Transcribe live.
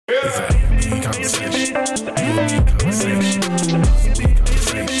Yes,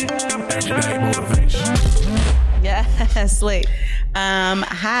 like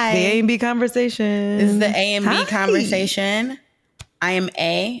hi. The A and B conversation. This is the A and B conversation. I am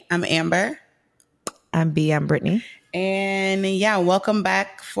A. I'm Amber. I'm B. I'm Brittany. And yeah, welcome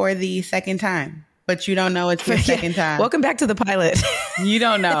back for the second time. But you don't know it's your second time. Welcome back to the pilot. You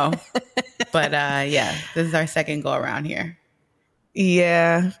don't know. But yeah, this is our second go around here.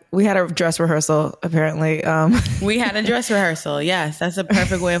 Yeah, we had a dress rehearsal, apparently. We had a dress rehearsal. Yes, that's a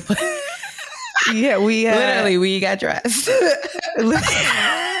perfect way of putting it. Yeah, we we got dressed.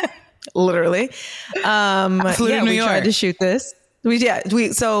 Literally. Flew to New we York. tried to shoot this.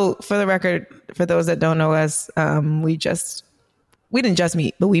 So for the record, for those that don't know us, we didn't just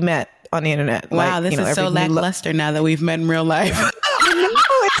meet, but we met on the internet. Wow, this is so lackluster now that we've met in real life.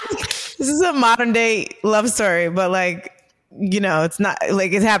 This is a modern day love story, but it's not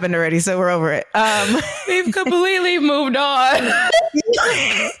like it's happened already, so we're over it. We've completely moved on.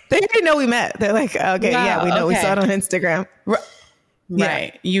 They already know we met. They're like, okay, wow, yeah, we know. Okay. We saw it on Instagram.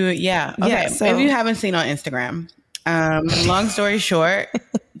 Right. Okay. Yeah, so if you haven't seen on Instagram, long story short,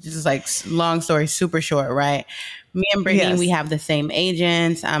 just like long story super short, right? Me and Brittany, we have the same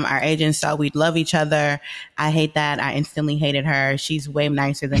agents. Our agents thought we'd love each other. I hate that. I instantly hated her. She's way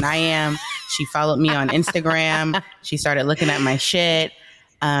nicer than I am. She followed me on Instagram. She started looking at my shit.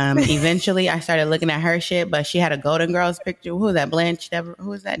 Eventually, I started looking at her shit, but she had a Golden Girls picture. Who was that? Blanche? Who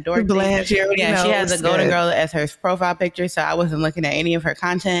was that? Dorothy? Blanche. Yeah, she has a Golden Girl as her profile picture, so I wasn't looking at any of her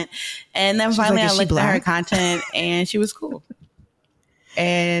content. And then finally, I looked at her content, and she was cool.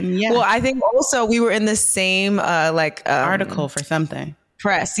 And yeah, well, I think also we were in the same article for something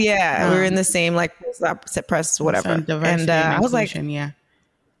press. Yeah, we were in the same press, whatever. And I was like, yeah.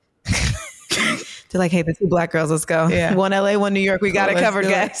 They're like, hey, the two black girls, let's go. Yeah. One LA, one New York. We got it covered,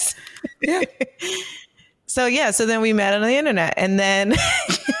 guys. Yeah. So then we met on the internet, and then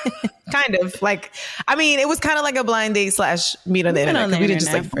kind of it was kind of like a blind date / meet on the internet. We didn't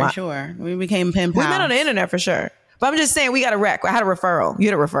just for sure. We became pen pals. We met on the internet for sure. But I'm just saying we got a rec. I had a referral. You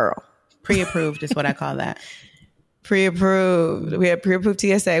had a referral. Pre-approved is what I call that. Pre-approved. We had pre-approved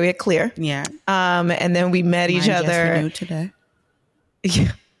TSA. We had clear. Yeah. And then we met each other. Just renewed today.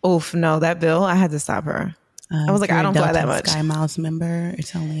 Yeah. Oof, no, that bill, I had to stop her. I was like, I don't fly that much. Sky Miles member,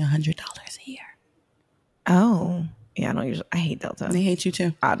 it's only $100 a year. Oh, yeah, I don't usually. I hate Delta. They hate you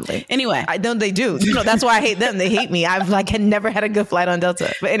too, oddly. Anyway, I don't. They do. That's why I hate them. They hate me. I've had never had a good flight on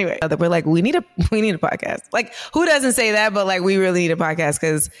Delta. But anyway, we're like, we need a podcast. Like, who doesn't say that? But we really need a podcast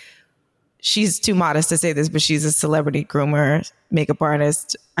because she's too modest to say this, but she's a celebrity groomer, makeup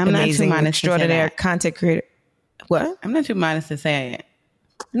artist, amazing, extraordinary content creator. What? I'm not too modest to say it.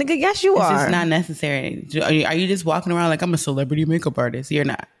 Nigga, yes, you are. It's just not necessary. Are you just walking around like I'm a celebrity makeup artist? You're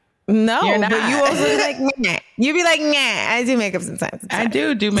not. No, you're not. But you also be like, nah. You be like, nah. I do makeup sometimes. I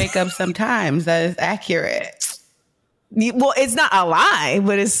do makeup sometimes. That is accurate. Well, it's not a lie,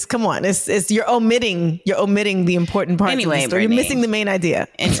 but come on. It's you're omitting the important parts of the story. You're missing the main idea.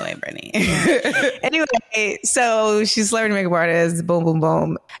 Anyway, Brittany. Anyway, so she's a celebrity makeup artist. Boom, boom,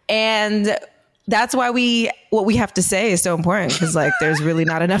 boom. And that's why what we have to say is so important because there's really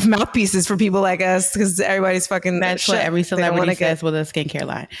not enough mouthpieces for people like us because everybody's fucking. That's what every celebrity says with a skincare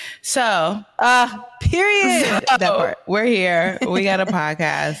line. So, period. So, that part. We're here. We got a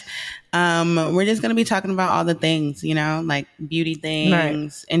podcast. We're just gonna be talking about all the things, like beauty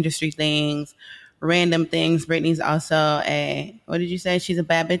things, industry things, random things. Brittany's also what did you say? She's a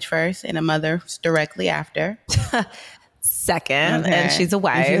bad bitch first and a mother directly after. Second, and she's a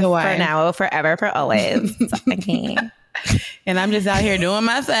wife for now, forever, for always. Okay. And I'm just out here doing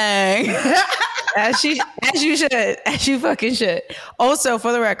my thing. as you should, as you fucking should. Also,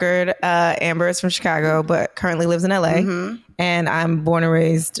 for the record, Amber is from Chicago, but currently lives in LA. Mm-hmm. And I'm born and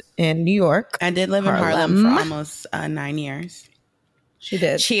raised in New York. I did live in Harlem for almost 9 years. She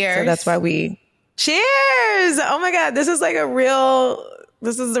did. Cheers. So that's why cheers. Oh my God. This is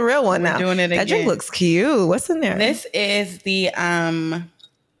this is the real one now. Doing it again. That drink looks cute. What's in there? This is the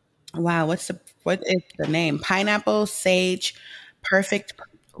wow. What is the name? Pineapple Sage Perfect.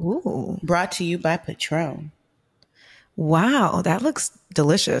 Ooh. Brought to you by Patron. Wow, that looks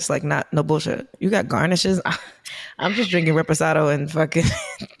delicious. No bullshit. You got garnishes. I'm just drinking reposado and fucking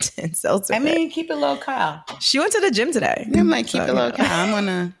and seltzer. I mean, keep it low, Kyle. She went to the gym today. Yeah, I'm like, keep it low,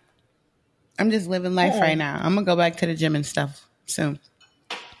 Kyle. I'm just living life right now. I'm gonna go back to the gym and stuff soon.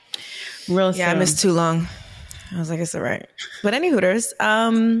 Real soon. I missed too long. I was like, it's all right. But any hooters.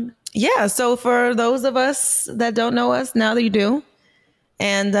 So for those of us that don't know us, now that you do.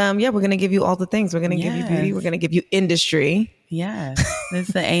 And we're going to give you all the things. We're going to give you beauty. We're going to give you industry. Yes. This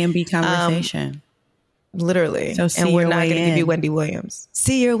is the A and B conversation. Literally. So and we're not going to give you Wendy Williams.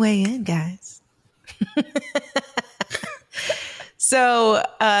 See your way in, guys. So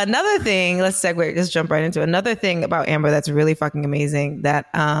another thing, let's segue, just jump right into it. Another thing about Amber that's really fucking amazing that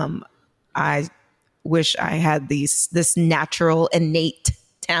I wish I had this natural innate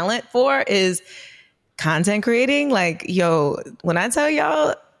talent for is content creating. Like, yo, when I tell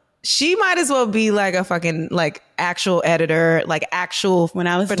y'all, she might as well be like a fucking like actual editor, like actual when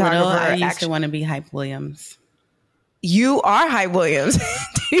I was little, I used to want to be Hype Williams. You are Hype Williams.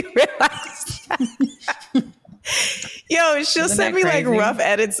 Do you realize that? Yo, she'll send me like rough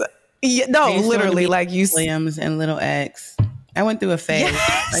edits. Yeah, no, literally, like you Williams and Little X. I went through a phase.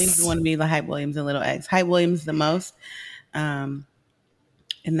 Yes. I used to want to be the Hype Williams and Little X. Hype Williams the most, and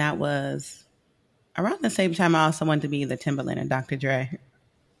that was around the same time. I also wanted to be the Timbaland and Dr. Dre.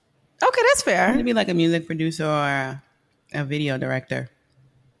 Okay, that's fair. I wanted to be like a music producer or a video director.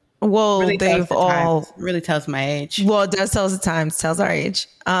 Well, really they've all really tells my age. Well, it does tell us the times, tells our age.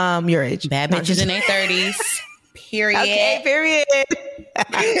 Your age. Bad bitches in their 30s. Period. Okay, period.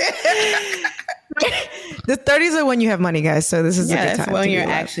 The 30s are when you have money, guys. So this is a good time. That's when you're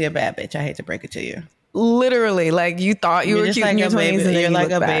actually a bad bitch. I hate to break it to you. Literally, like you thought you were cute in your 20s, and you're then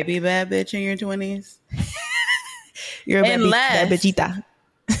like a back. baby bad bitch in your 20s. You're a bad bitchita.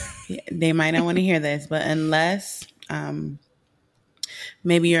 They might not want to hear this, but unless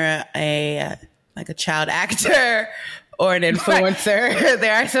maybe you're a child actor or an influencer, right.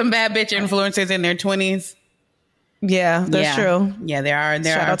 There are some bad bitch influencers in their 20s. Yeah, that's true. Yeah, there are.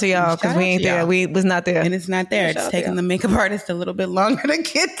 Shout out to y'all because we ain't there. We was not there, and it's not there. It's taking the makeup artist a little bit longer to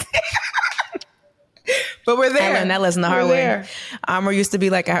get there. But we're there. I learned that lesson the hard way. Amra used to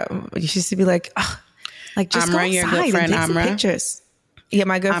be like, just Amra, go your outside good friend, and take some Amra. Pictures. Yeah,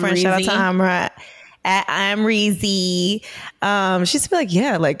 my good friend. Shout out to Amra. At Amreezy. She used to be like,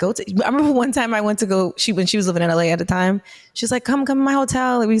 yeah, like go to. I remember one time I went to go. When she was living in LA at the time, she was like, come to my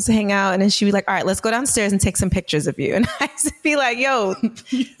hotel. And we used to hang out, and then she'd be like, all right, let's go downstairs and take some pictures of you. And I used to be like, yo,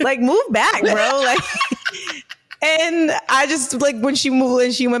 like move back, bro. Like, and I just like when she moved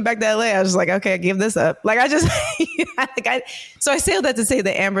and she went back to LA, I was just like, okay, I give this up. Like I just so I say all that to say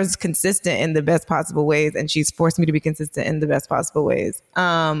that Amber's consistent in the best possible ways, and she's forced me to be consistent in the best possible ways.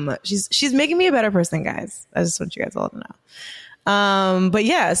 She's making me a better person, guys. I just want you guys all to know. But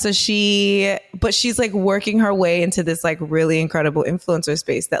yeah, so she's like working her way into this like really incredible influencer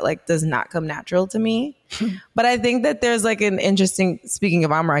space that like does not come natural to me. But I think that there's like an interesting, speaking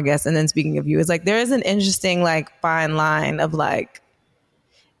of Amra, I guess, and then speaking of you, is like there is an interesting like fine line of like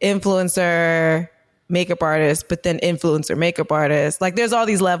influencer makeup artist, but then influencer makeup artist. Like there's all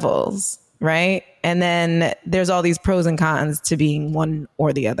these levels, right? And then there's all these pros and cons to being one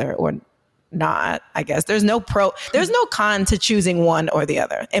or the other, or not. I guess there's no con to choosing one or the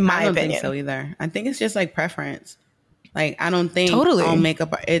other, in my opinion. I don't think so either. I think it's just like preference. Like I don't think totally all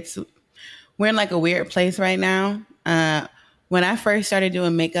makeup. We're in like a weird place right now. When I first started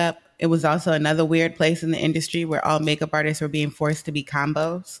doing makeup, it was also another weird place in the industry where all makeup artists were being forced to be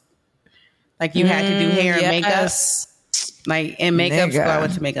combos. Like you had to do hair and makeup. Like in makeup school, I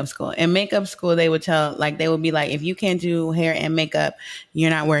went to makeup school. In makeup school, they would be like, if you can't do hair and makeup,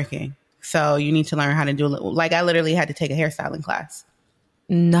 you're not working. So you need to learn how to do like I literally had to take a hairstyling class.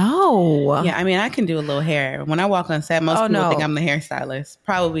 No. Yeah, I mean, I can do a little hair. When I walk on set, most people think I'm the hairstylist.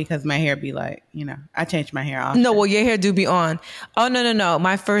 Probably because my hair be like, I change my hair off. No, well, your hair do be on. Oh, no.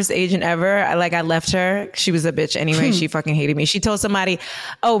 My first agent ever, I left her. She was a bitch anyway. She fucking hated me. She told somebody,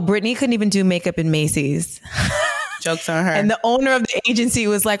 oh, Brittany couldn't even do makeup in Macy's. Joke's on her. And the owner of the agency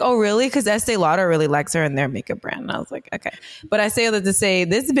was like, oh, really? Because Estee Lauder really likes her and their makeup brand. And I was like, okay. But I say that to say,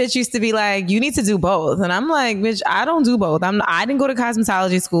 this bitch used to be like, you need to do both. And I'm like, bitch, I don't do both. I didn't go to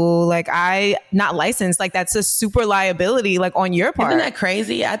cosmetology school. Like, I not licensed. Like, that's a super liability, like, on your part. Isn't that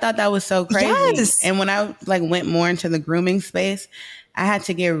crazy? I thought that was so crazy. Yes. And when I, like, went more into the grooming space, I had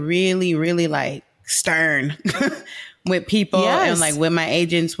to get really, really, like, stern with people and like with my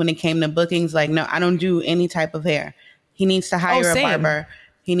agents when it came to bookings. Like, no, I don't do any type of hair. He needs to hire a barber.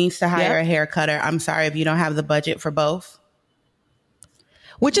 He needs to hire a hair cutter. I'm sorry if you don't have the budget for both.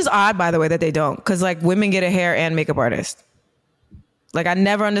 Which is odd, by the way, that they don't. Because like women get a hair and makeup artist. Like I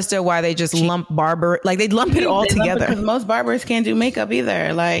never understood why they just lump barber. Like they lump it all together. Because most barbers can't do makeup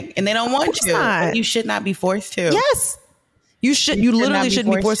either. Like, and they don't want to. But you should not be forced to. Yes. You should. You literally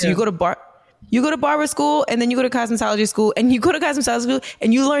shouldn't be forced to. You go to barber school and then you go to cosmetology school and you go to cosmetology school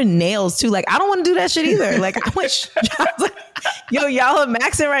and you learn nails too. Like, I don't want to do that shit either. Like, I wish, yo, y'all are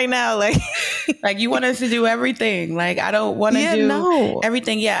maxing right now. Like you want us to do everything. Like, I don't want to do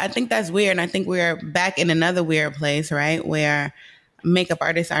everything. Yeah, I think that's weird. And I think we're back in another weird place, right? Where makeup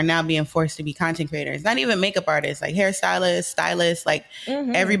artists are now being forced to be content creators. Not even makeup artists, like hairstylists, stylists, like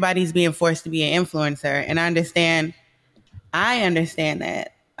everybody's being forced to be an influencer. And I understand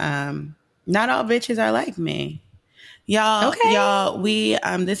that not all bitches are like me. Y'all, we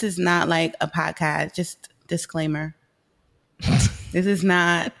this is not like a podcast, just disclaimer. This is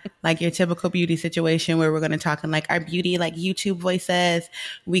not like your typical beauty situation where we're going to talk in like our beauty, like YouTube voices.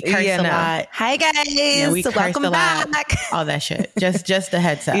 We curse a lot. Hi guys. Yeah, we welcome back. All that shit. Just a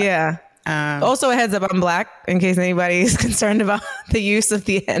heads up. Yeah. Also a heads up, I'm black in case anybody is concerned about the use of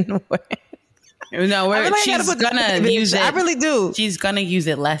the N-word. No, she's gonna use it. I really do. She's gonna use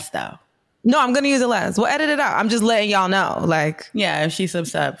it less though. No, I'm gonna use it less. We'll edit it out. I'm just letting y'all know. Like, yeah, if she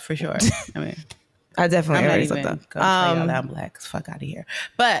slips up for sure. I mean, I definitely I'm not even gonna tell y'all that I'm black. Fuck out of here.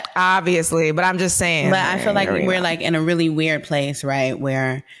 But obviously, but I'm just saying. But I feel like we're like in a really weird place, right?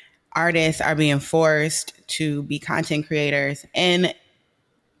 Where artists are being forced to be content creators, and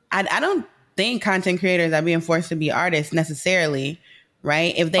I don't think content creators are being forced to be artists necessarily.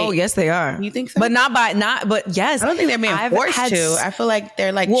 Right? If they, yes, they are. You think so? But but yes. I don't think they're being forced to. I feel like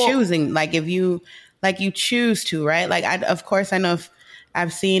they're like choosing. Like if you choose to, right? Like of course I know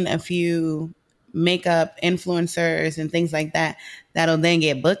I've seen a few makeup influencers and things like that that'll then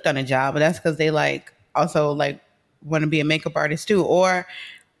get booked on a job, but that's because they like also like want to be a makeup artist too, or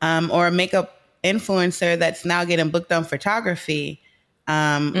a makeup influencer that's now getting booked on photography.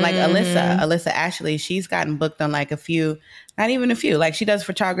 Like Alyssa Ashley, she's gotten booked on like a few, not even a few, like she does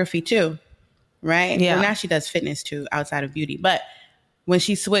photography too, right? Yeah. Well, now she does fitness too outside of beauty. But when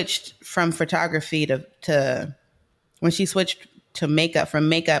she switched from photography to makeup, from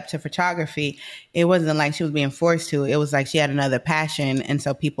makeup to photography, it wasn't like she was being forced to. It was like she had another passion. And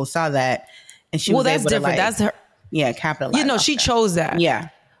so people saw that and she was able different. To like, that's her. Yeah, capitalize. She chose that. Yeah.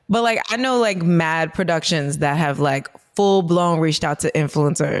 But like, I know like mad productions that have like full blown reached out to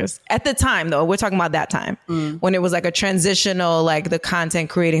influencers at the time though. We're talking about that time when it was like a transitional, like the content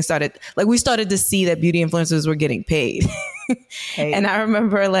creating started, like we started to see that beauty influencers were getting paid. And I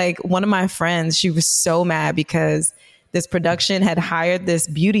remember like one of my friends, she was so mad because this production had hired this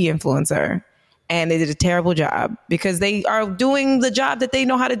beauty influencer and they did a terrible job because they are doing the job that they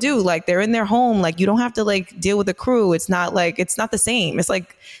know how to do. Like they're in their home. Like you don't have to like deal with the crew. It's not the same. It's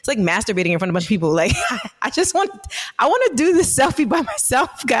like masturbating in front of a bunch of people. Like I want to do this selfie by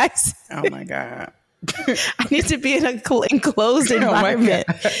myself, guys. Oh my God. I need to be in an enclosed environment.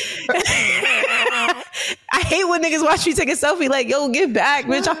 I hate when niggas watch me take a selfie like, yo, get back,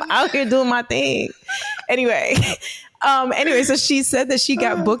 bitch. I'm out here doing my thing. Anyway, so she said that she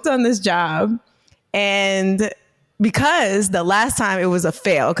got booked on this job. And because the last time it was a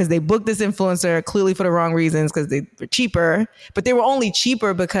fail, because they booked this influencer clearly for the wrong reasons, because they were cheaper, but they were only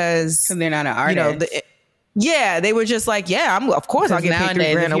cheaper because they're not an artist. They were just like, of course I'll get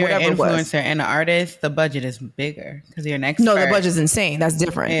paid $3,000 or whatever it was. Influencer and an artist, the budget is bigger because you're an expert. No, the budget's insane. That's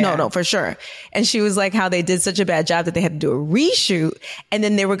different. Yeah. No, for sure. And she was like how they did such a bad job that they had to do a reshoot and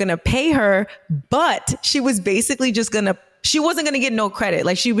then they were going to pay her, but she was basically she wasn't going to get no credit.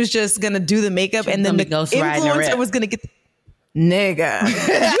 Like she was just going to do the makeup and then the influencer was going to get nigga. Could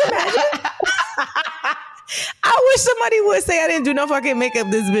you imagine? I wish somebody would say I didn't do no fucking makeup.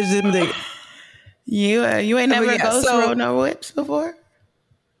 This bitch didn't. You ain't never ghost rolled no whips before?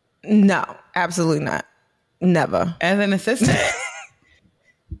 No, absolutely not. Never. As an assistant?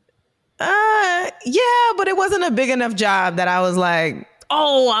 Yeah, but it wasn't a big enough job that I was like,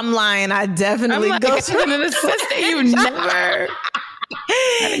 oh, I'm lying. I definitely ghost as an assistant. You never.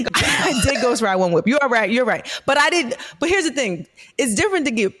 I did ghost ride one whip. You're right. But here's the thing. It's different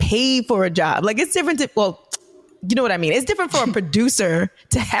to get paid for a job. Like it's different you know what I mean? It's different for a producer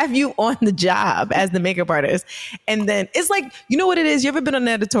to have you on the job as the makeup artist. And then it's like, you know what it is? You ever been on an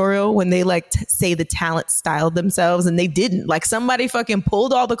editorial when they like say the talent styled themselves and they didn't? Like somebody fucking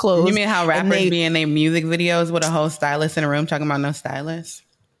pulled all the clothes. You mean how rappers be in their music videos with a whole stylist in a room talking about no stylist?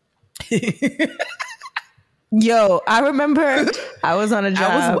 Yo, I remember I was on a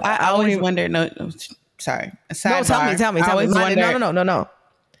job. I always wondered. No, sorry. No, tell me. No.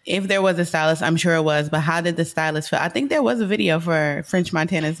 If there was a stylist, I'm sure it was, but how did the stylist feel? I think there was a video for French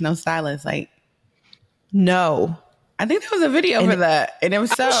Montana's No Stylist. Like, no. I think there was a video for that. And it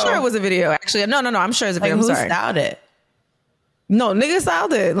was I'm sure it was a video, actually. No. I'm sure it's a video. Like, I'm sorry. Who styled it? No, niggas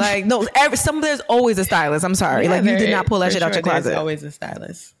styled it. Like, no, there's always a stylist. I'm sorry. Yeah, like, you did not pull that shit out your closet. There's always a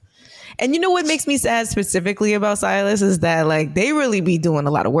stylist. And you know what makes me sad specifically about stylists is that like they really be doing a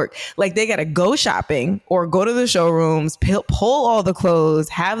lot of work. Like they got to go shopping or go to the showrooms, pull all the clothes,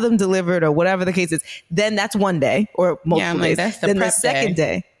 have them delivered or whatever the case is. Then that's one day or multiple days. That's then the second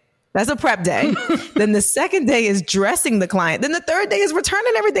day. That's a prep day. Then the second day is dressing the client. Then the third day is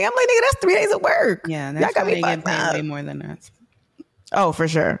returning everything. I'm like, nigga, that's 3 days of work. Yeah, that's why they get paid way more than us. Oh, for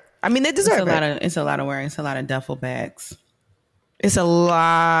sure. I mean, they deserve it. It's a lot of work. It's a lot of duffel bags. It's a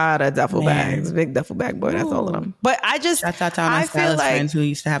lot of duffel bags. Big duffel bag, boy. That's all of them. But I just, I thought to all my stylist friends who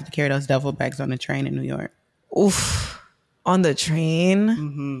used to have to carry those duffel bags on the train in New York. Oof. On the train?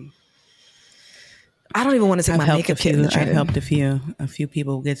 Mm-hmm. I don't even want to take my makeup kit in the train. I've helped a few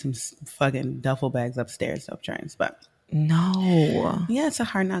people get some fucking duffel bags upstairs of trains, but no. Yeah, it's a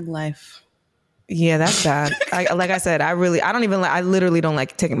hard knock life. Yeah, that's bad. Like I said, I literally don't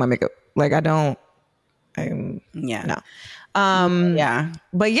like taking my makeup. Like no. Yeah.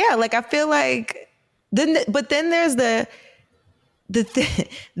 But yeah, like I feel like then there's then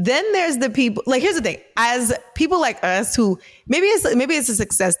there's the people, like, here's the thing, as people like us who maybe it's a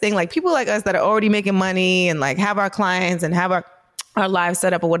success thing, like people like us that are already making money and like have our clients and have our lives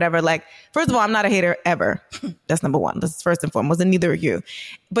set up or whatever. Like, first of all, I'm not a hater ever. That's number one. That's first and foremost, and neither are you.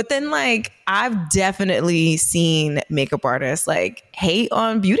 But then, like, I've definitely seen makeup artists like hate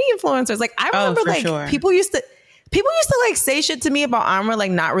on beauty influencers. Like, I remember people used to like say shit to me about Amra,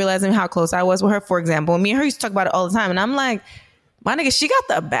 like not realizing how close I was with her. For example, me and her used to talk about it all the time, and I'm like, my nigga, she got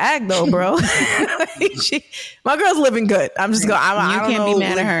the bag though, bro. My girl's living good. I'm just going. You can't be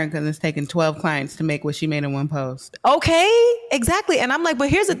mad at her because it's taking 12 clients to make what she made in one post. Okay, exactly. And I'm like,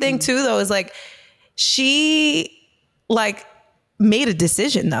 but here's the thing too, though, is like she like made a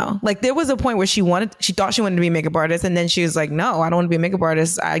decision though. Like there was a point where she thought she wanted to be a makeup artist, and then she was like, no, I don't want to be a makeup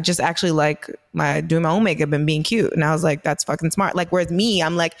artist. I just actually like doing my own makeup and being cute. And I was like, that's fucking smart. Like, whereas me,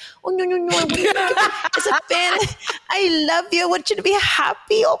 I'm like, oh no, it's a fan. I love you. I want you to be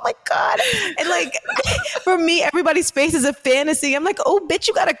happy. Oh my God. And like for me, everybody's face is a fantasy. I'm like, oh bitch,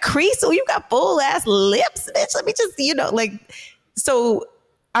 you got a crease. Oh, you got full ass lips, bitch. Let me just, like, so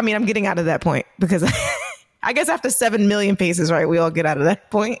I mean, I'm getting out of that point because I guess after 7 million faces, right, we all get out of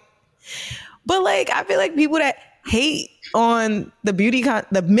that point. But like, I feel like people that hate on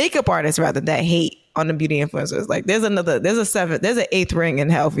the makeup artists rather, that hate on the beauty influencers, like there's an 8th ring in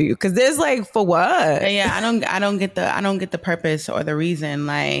hell for you. Cause there's like, for what? Yeah, I don't get the purpose or the reason.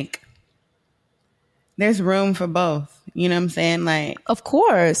 Like there's room for both. You know what I'm saying? Like, of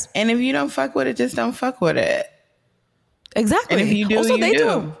course. And if you don't fuck with it, just don't fuck with it. Exactly. And if you do, also,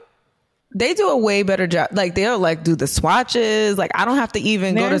 they do a way better job. Like they'll like do the swatches. Like I don't have to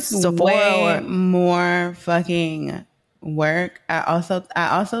even go to Sephora or more fucking work. I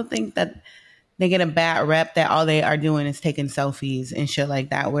also think that they get a bad rep that all they are doing is taking selfies and shit like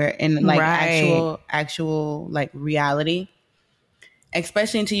that. Where in like actual like reality,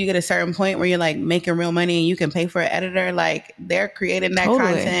 especially until you get a certain point where you're like making real money and you can pay for an editor. Like they're creating that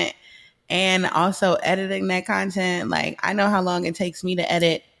content and also editing that content. Like I know how long it takes me to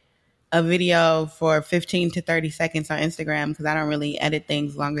edit a video for 15 to 30 seconds on Instagram because I don't really edit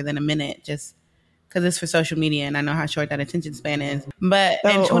things longer than a minute just because it's for social media and I know how short that attention span is. But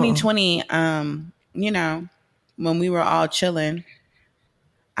in 2020, when we were all chilling,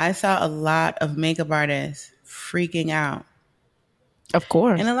 I saw a lot of makeup artists freaking out. Of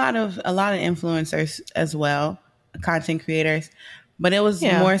course. And a lot of influencers as well, content creators. But it was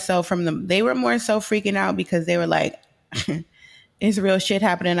more so they were more so freaking out because they were like, it's real shit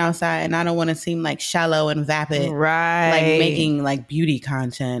happening outside and I don't want to seem like shallow and vapid. Right. Like making like beauty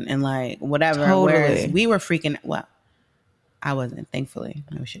content and like whatever. Totally. Whereas we were freaking, well, I wasn't, thankfully.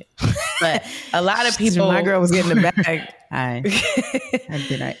 No shit. But a lot of people. My girl was getting the bag. I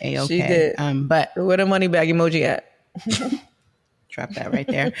did. A-okay. She did. But where the money bag emoji at? Drop that right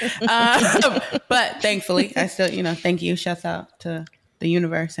there. But thankfully, I still, thank you. Shouts out to the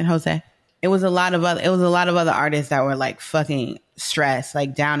universe and Jose. It was a lot of other artists that were like fucking stressed,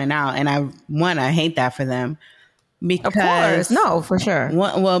 like down and out. And I hate that for them. Because, of course. No, for sure.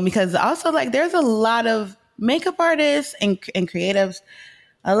 Because also like there's a lot of makeup artists and creatives.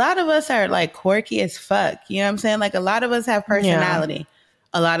 A lot of us are like quirky as fuck. You know what I'm saying? Like a lot of us have personality. Yeah.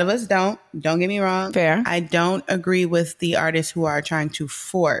 A lot of us don't. Don't get me wrong. Fair. I don't agree with the artists who are trying to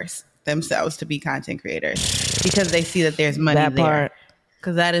force themselves to be content creators because they see that there's money there.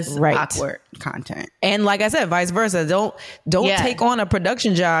 Because that is awkward content. And like I said, vice versa. Don't take on a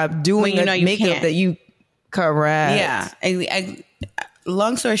production job doing makeup that you correct. Yeah.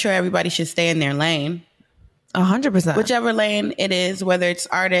 Long story short, everybody should stay in their lane. 100%. Whichever lane it is, whether it's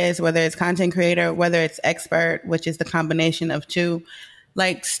artist, whether it's content creator, whether it's expert, which is the combination of two.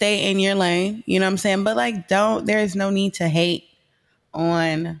 Like, stay in your lane. You know what I'm saying? But like, there is no need to hate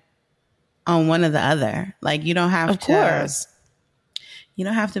on one or the other. Like, you don't have to. Of course. You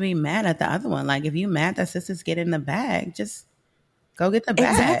don't have to be mad at the other one. Like, if you mad that sisters get in the bag, just Go get the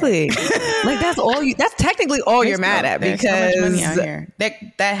bag. Exactly. Like that's technically all you're mad at, because so much money out here.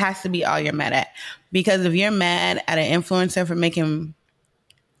 That has to be all you're mad at. Because if you're mad at an influencer for making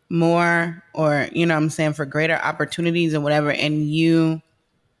more, or, you know what I'm saying, for greater opportunities or whatever, and you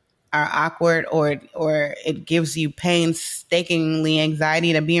are awkward, or it gives you painstakingly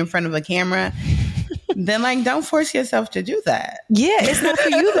anxiety to be in front of a camera, then like don't force yourself to do that. Yeah, it's not for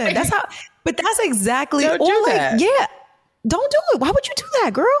you then. That's how. But that's exactly. Don't do that. Yeah, don't do it. Why would you do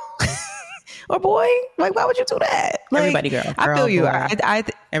that, girl? Or boy? Like, why would you do that? Like, everybody, girl. I feel you.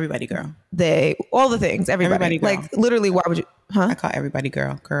 Everybody, girl. They, all the things. Everybody. Girl. Like, literally, why would you? Huh? I call everybody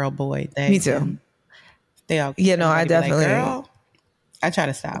girl. Girl, boy. They. Me too. They all. Yeah, no, I definitely. Like, girl. I try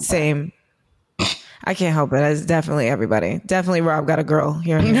to stop. Same. I can't help it. It's definitely everybody. Definitely Rob got a girl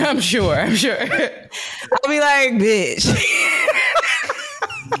here. I'm sure. I'll be like, bitch.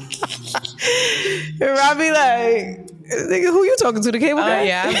 And Rob be like, nigga, who you talking to? The cable guy? Oh,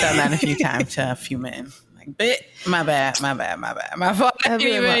 yeah. I've done that a few times to a few men. Like, bitch, my bad. My fault. I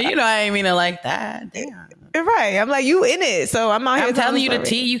ain't mean it like that. Damn. Right. I'm like, you in it. So I'm out here. I'm telling you the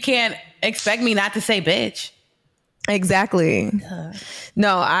tea. You can't expect me not to say bitch. Exactly.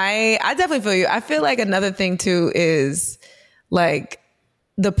 No, I definitely feel you. I feel like another thing too is like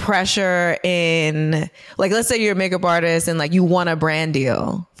the pressure in, like, let's say you're a makeup artist and like you want a brand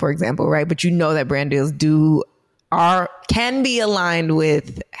deal, for example, right? But you know that brand deals can be aligned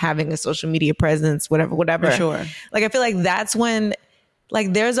with having a social media presence, whatever. For sure. Like, I feel like that's when,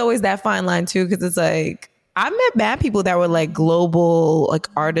 like, there's always that fine line too, because it's like I've met bad people that were like global like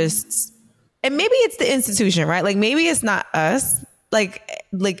artists. And maybe it's the institution, right? Like maybe it's not us. Like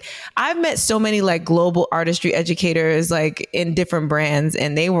I've met so many like global artistry educators like in different brands,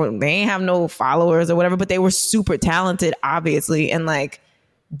 and they ain't have no followers or whatever, but they were super talented, obviously, and like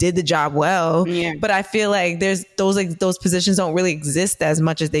did the job well. Yeah. But I feel like there's those positions don't really exist as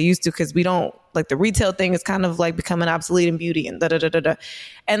much as they used to, because we don't, like, the retail thing is kind of like becoming obsolete in beauty and da.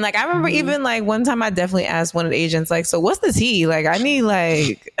 And like I remember even like one time I definitely asked one of the agents, like, so what's the tea? Like I need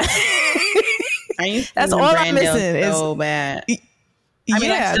like that's all I'm missing. So bad.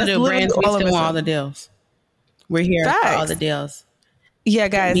 Yeah, that's brands. We still want all the deals. We're here for all the deals. Yeah,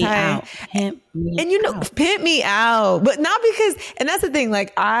 guys. Pimp me pimp me out, but not because. And that's the thing.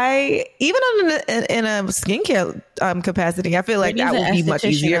 Like I, even in a skincare capacity, I feel like that would be much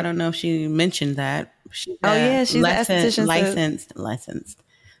easier. I don't know if she mentioned that. She's she's an esthetician, licensed.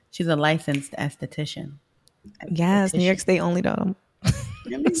 She's a licensed esthetician. Yes, New York State only though.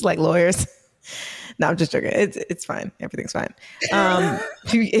 It's like lawyers. No, I'm just joking. It's fine. Everything's fine.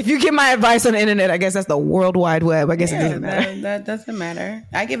 If you get my advice on the internet, I guess that's the World Wide Web. I guess it doesn't matter. That doesn't matter.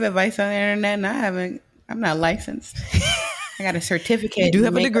 I give advice on the internet, and I'm not licensed. I got a certificate. You do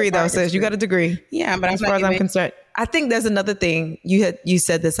have a degree, though, sis. You got a degree. Yeah, but as far as I'm concerned, I think there's another thing you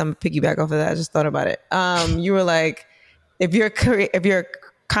said this. I'm gonna piggyback off of that. I just thought about it. You were like, if you're a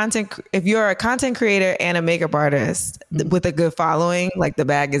content creator and a makeup artist with a good following, like the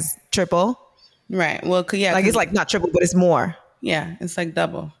bag is triple. Right. Well, yeah. Like it's like not triple, but it's more. Yeah, it's like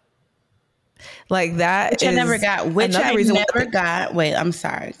double. Like that. Which I never got. Wait, I'm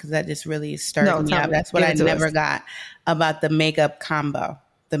sorry, because that just really stirred me up. That's what I never got about the makeup combo,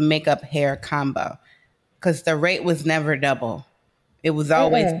 the makeup hair combo, because the rate was never double. It was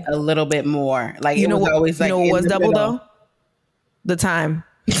always a little bit more. Like it was always like. You know what was double though? The time.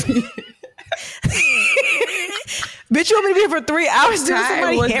 Bitch, you want me to be here for 3 hours doing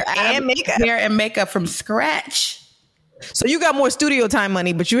somebody's hair and makeup from scratch? So you got more studio time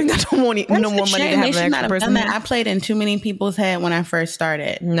money, but you ain't got no more money to have an extra person. I played in too many people's head when I first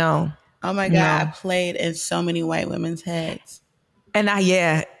started. No. Oh my God, I played in so many white women's heads. And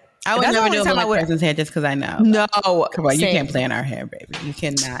I would never do a black person's head just because I know. No. Come on, you can't play in our hair, baby. You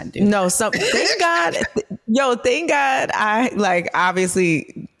cannot do thank God. Thank God.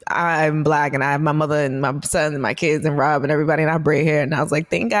 Obviously I'm black and I have my mother and my son and my kids and Rob and everybody, and I braid hair. And I was like,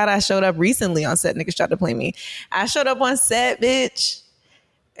 thank God I showed up recently on set. Niggas tried to play me. I showed up on set, bitch.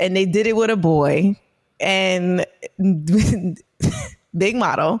 And they did it with a boy and big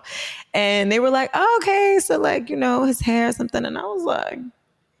model. And they were like, oh, okay. So like, his hair or something. And I was like,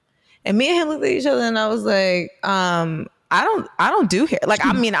 and me and him looked at each other and I was like, I don't do hair. Like,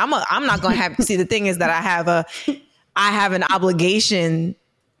 I mean, I'm not going to have, see, the thing is that I have an obligation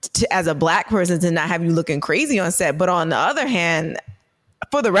as a black person to not have you looking crazy on set. But on the other hand,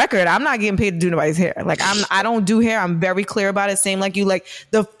 for the record, I'm not getting paid to do nobody's hair. Like I don't do hair. I'm very clear about it. Same like you. Like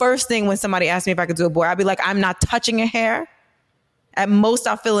the first thing when somebody asked me if I could do a boy, I'd be like, I'm not touching a hair. At most,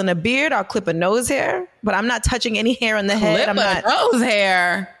 I'll fill in a beard. I'll clip a nose hair, but I'm not touching any hair on the head. I'm not nose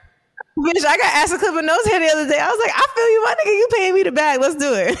hair. Bitch, I got asked to clip a nose hair the other day. I was like, I feel you, my nigga. You paying me the bag. Let's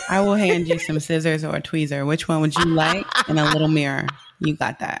do it. I will hand you some scissors or a tweezer. Which one would you like? And a little mirror. You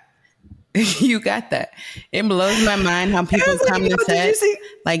got that. You got that. It blows my mind how people come to set.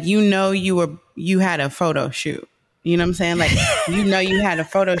 Like, you had a photo shoot. You know what I'm saying? Like, you had a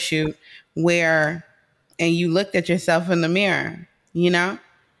photo shoot and you looked at yourself in the mirror, you know?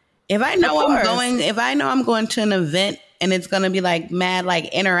 If I know I'm going to an event and it's going to be like mad,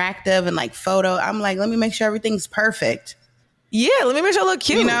 like interactive and like photo, I'm like, let me make sure everything's perfect. Yeah, let me make sure I look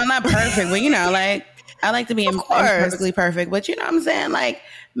cute. You know, I'm not perfect, but like, I like to be perfectly perfect. But you know what I'm saying? Like,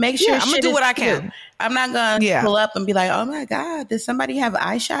 make sure I'm going to do what I can. I'm not going to pull up and be like, oh my God, does somebody have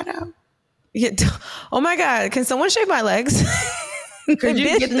eyeshadow? Yeah. Oh my God, can someone shave my legs? Could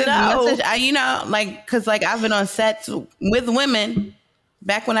you get this message? Because I've been on sets with women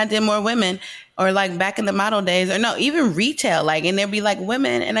back when I did more women, or like back in the model days, or no, even retail, like, and there'd be like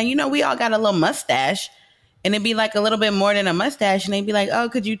women, and we all got a little mustache, and it'd be like a little bit more than a mustache, and they'd be like, oh,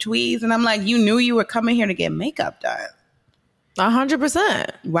 could you tweeze? And I'm like, you knew you were coming here to get makeup done.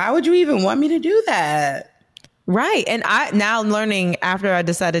 100%. Why would you even want me to do that? Right. And I'm learning, after I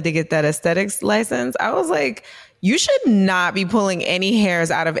decided to get that aesthetics license, I was like, you should not be pulling any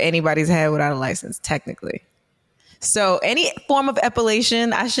hairs out of anybody's head without a license, technically. So any form of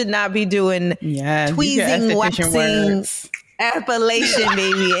epilation, I should not be doing tweezing, waxing, epilation,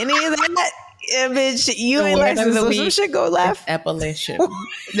 baby. Any of that, bitch, you ain't licensed. So some shit go left. Epilation.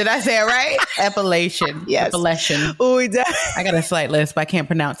 Did I say it right? Epilation. Yes. Epilation. Oh, I got a slight lisp. I can't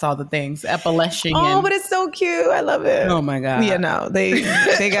pronounce all the things. Epilation. Oh, but it's so cute. I love it. Oh my God. Yeah, no, they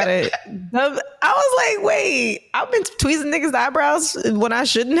got it. I was like, wait, I've been tweezing niggas' eyebrows when I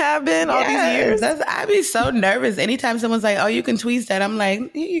shouldn't have been all these years. I'd be so nervous anytime someone's like, oh, you can tweeze that. I'm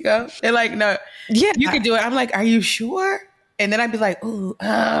like, here you go. They're like, no, you can do it. I'm like, are you sure? And then I'd be like, ooh,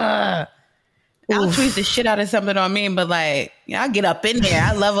 I'll tweeze the shit out of something on me, but like, I'll get up in there.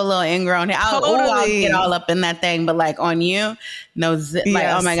 I love a little ingrown hair. I'll get all up in that thing, but like on you, no zip. Yes. Like,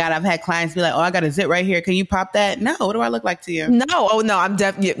 oh my God, I've had clients be like, oh, I got a zit right here. Can you pop that? No, what do I look like to you? No, I'm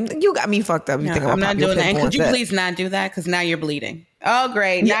definitely, you got me fucked up. I'm not doing that. And could you please not do that? Because now you're bleeding. Oh,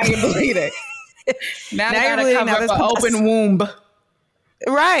 great. Now you're bleeding. now I gotta cover up an open womb.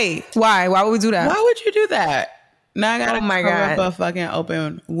 Right. Why? Why would we do that? Why would you do that? Now I gotta cover up a fucking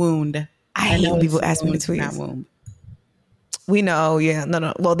open wound. I hate when people ask me to tweeze. We know, yeah.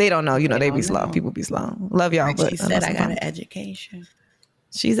 No. Well, they don't know. They be slow. People be slow. Love y'all, but she said I got an education.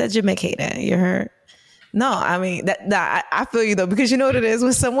 She's educated. You heard? No, I mean that I feel you though, because you know what it is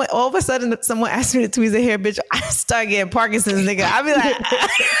when someone all of a sudden someone asks me to tweeze their hair, bitch, I start getting Parkinson's, nigga. I be like,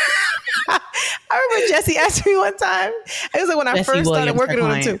 I remember Jesse asked me one time. It was like when I first started working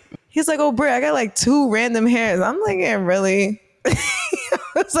on it too. He's like, "Oh, Britt, I got like 2 random hairs." I'm like, "Yeah, really?"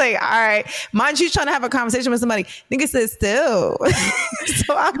 It's like, all right, mind you, trying to have a conversation with somebody. Nigga said still.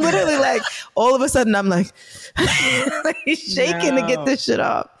 So I'm literally like, all of a sudden, I'm like shaking to get this shit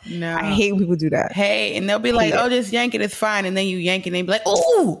off. No, I hate when people do that. Hey, and they'll be like, "Oh, just yank it, it's fine." And then you yank it, and they be like,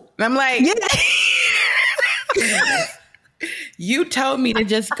 "Oh," and I'm like, yeah. You told me to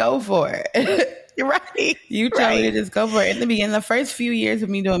just go for it. You're right. You told me to just go for it. In the beginning, the first few years of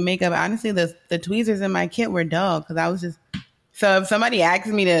me doing makeup, honestly, the tweezers in my kit were dull because I was just. So if somebody asked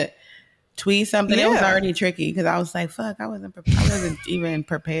me to tweeze something, it was already tricky because I was like, "Fuck, I wasn't even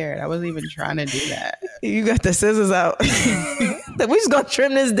prepared. I wasn't even trying to do that." You got the scissors out. We just gonna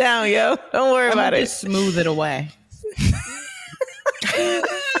trim this down, yo. Don't worry about it. Just smooth it away.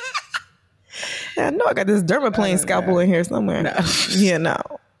 I know I got this dermaplane scalpel in here somewhere. No. Yeah, no.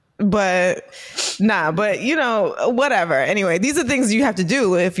 But whatever. Anyway, these are things you have to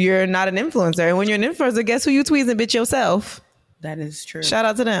do if you're not an influencer. And when you're an influencer, guess who you tweezing, bitch, yourself. That is true. Shout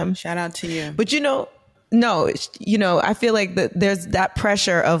out to them. Shout out to you. But I feel like there's that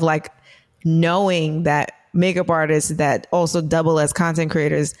pressure of like knowing that makeup artists that also double as content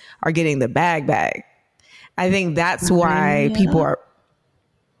creators are getting the bag. I think that's why people are.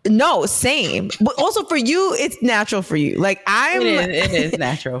 No, same. But also for you, it's natural for you. Like it is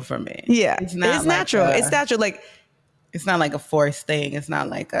natural for me. Yeah, it's natural. It's natural. Like it's not like a forced thing. It's not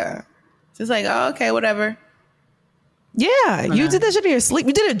like it's just like, oh, okay, whatever. Yeah, you did that shit in your sleep.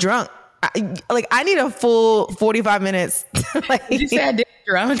 You did it drunk. I need a full 45 minutes. Did you say I did it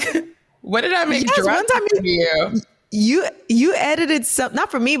drunk? What did I make drunk? One time you edited some,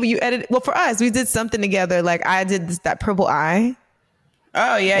 not for me, but you edited. Well, for us, we did something together. Like I did that purple eye.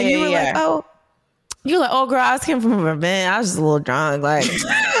 Oh yeah, and you were like, oh, girl, I came from a man. I was just a little drunk. Like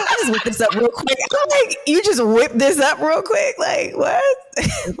I just whip this up real quick. I'm like, you just whip this up real quick? Like, what?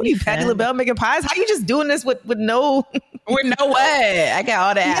 What are you, Patti LaBelle making pies? How you just doing this with no... With no way. I got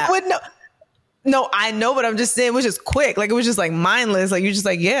all that. Yeah, with no, I know, but I'm just saying it was just quick. Like, it was just like mindless. Like, you're just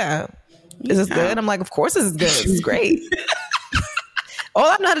like, yeah, is this good? I'm like, of course this is good. This is great. All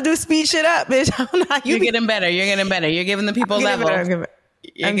I know how to do is speed shit up, bitch. You're getting better. You're getting better. You're giving the people level. You're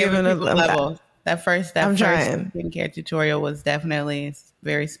giving the people level. That first skincare tutorial was definitely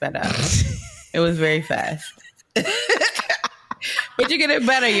very sped up. It was very fast. But you're getting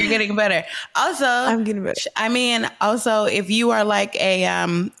better. You're getting better. Also, I'm getting better. I mean, also, if you are like a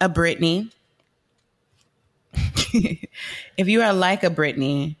Britney, if you are like a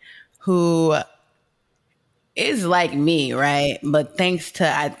Britney who is like me, right? But thanks to,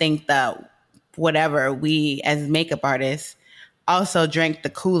 I think, whatever, we as makeup artists also drank the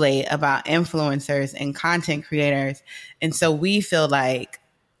Kool-Aid about influencers and content creators. And so we feel like,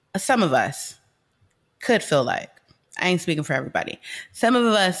 some of us could feel like, I ain't speaking for everybody, some of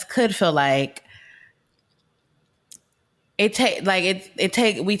us could feel like we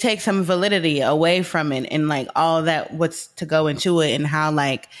take some validity away from it, and like all that, what's to go into it, and how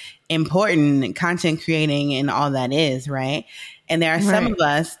like important content creating and all that is, right? And there are some of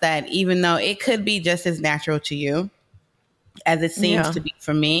us that, even though it could be just as natural to you as it seems to be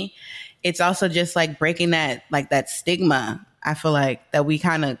for me, it's also just like breaking that, like that stigma, I feel like, that was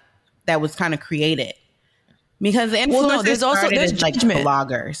kind of created. Because the influencers there's like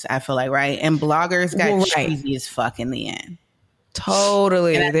bloggers, I feel like, right? And bloggers got cheesy as fuck in the end.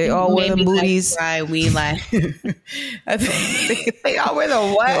 Totally. They all wear the booties. Right. We like, I think they all wear the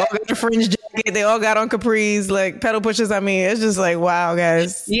what? They all got the fringe jacket. They all got on capris, like pedal pushers. I mean, it's just like, wow,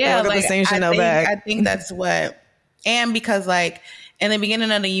 guys. Yeah. Like, the same Chanel bag. I think that's what, and because like in the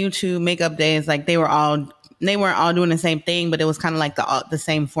beginning of the YouTube makeup days, like they weren't all doing the same thing, but it was kind of like the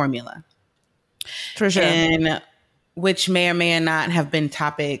same formula. For sure. And which may or may not have been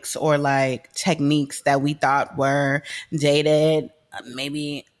topics or like techniques that we thought were dated,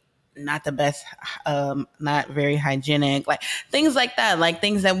 maybe not the best, not very hygienic, like things like that, like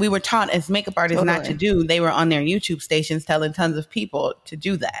things that we were taught as makeup artists not to do. They were on their YouTube stations telling tons of people to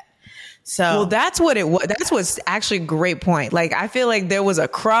do that. So, well, that's what it was. That's what's actually a great point. Like, I feel like there was a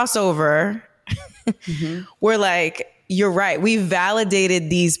crossover where, like, you're right, we validated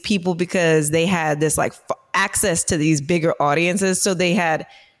these people because they had this like access to these bigger audiences. So they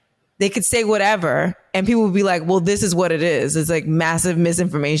could say whatever and people would be like, well, this is what it is. It's like massive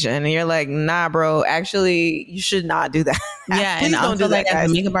misinformation. And you're like, nah, bro, actually you should not do that. Yeah. And also, don't do that, as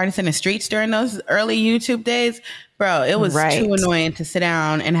a makeup artist in the streets during those early YouTube days, bro, it was too annoying to sit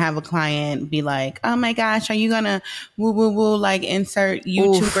down and have a client be like, oh my gosh, are you gonna woo woo woo, like insert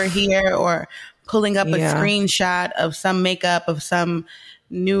YouTuber here, or pulling up a screenshot of some makeup of some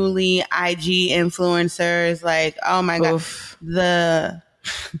newly IG influencers. Like, oh my God,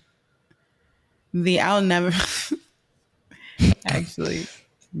 I'll never actually,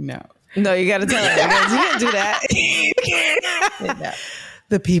 no, you got to tell them. You can't do that. No.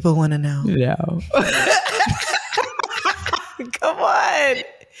 The people want to know. No. Come on.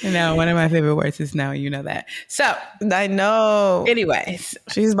 No, one of my favorite words is no. You know that. So I know. Anyways,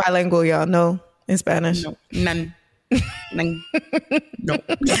 she's bilingual, y'all. No. In Spanish? No. None. No.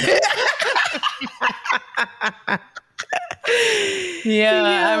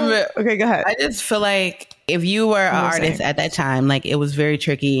 Okay, go ahead. I just feel like if you were an artist at that time, like it was very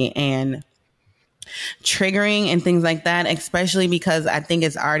tricky and triggering and things like that, especially because I think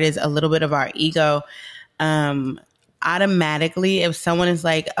as artists, a little bit of our ego, automatically, if someone is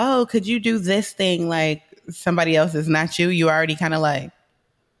like, oh, could you do this thing like somebody else is not you, you already kind of like,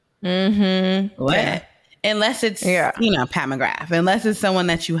 what? Yeah. Unless it's, Pat McGrath, unless it's someone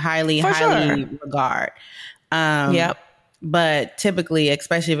that you highly regard. But typically,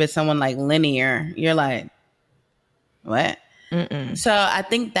 especially if it's someone like linear, you're like, what? So I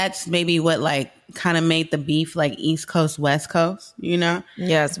think that's maybe what like kind of made the beef like East Coast, West Coast, you know?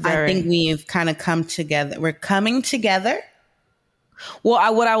 Yes, very. I think we've kind of come together. We're coming together.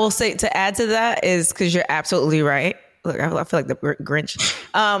 Well, what I will say to add to that is, because you're absolutely right. Look, I feel like the Grinch.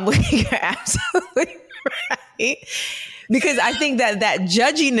 You're absolutely right. Because I think that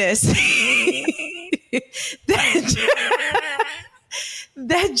judginess,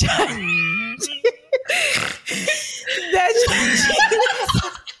 that judginess.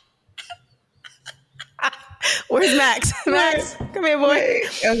 Where's Max? Max, come here, boy.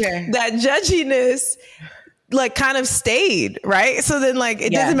 Okay. That judginess like kind of stayed, right? So then like,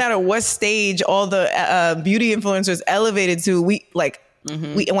 it doesn't matter what stage all the beauty influencers elevated to, we like,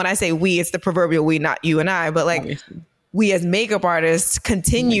 we, when I say we, it's the proverbial we, not you and I, but like, we as makeup artists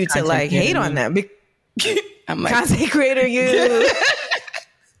continue to like hate on them. I'm like, content creator, you.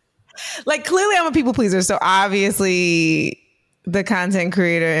 Like, clearly I'm a people pleaser. So obviously the content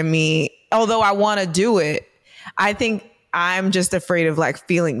creator in me, although I want to do it, I think I'm just afraid of like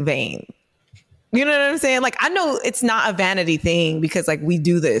feeling vain. You know what I'm saying? Like, I know it's not a vanity thing because like we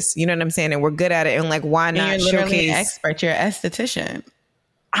do this, you know what I'm saying? And we're good at it. And like, why not you're literally showcase? An expert. You're an esthetician.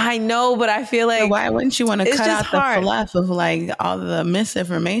 I know, but I feel like, so why wouldn't you want to cut out hard. The fluff of like all the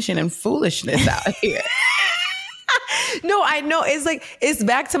misinformation and foolishness out here? No, I know. It's like, it's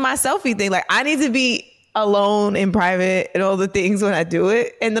back to my selfie thing. Like, I need to be alone in private and all the things when I do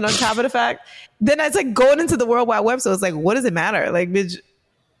it. And then on top of the fact, then it's like going into the World Wide Web. So it's like, what does it matter? Like, bitch,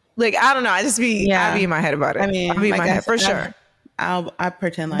 like, I don't know. I just be, I be in my head about it. I mean, I'll be in my head for sure. I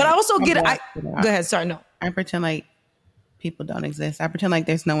pretend like, but I also get it. Go ahead. Sorry. No, I pretend like people don't exist. I pretend like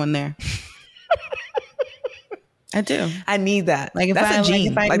there's no one there. I do. I need that. Like, if that's a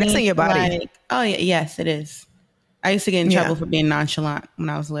gene. Like that's in your body. Like, oh yeah, yes, it is. I used to get in trouble for being nonchalant when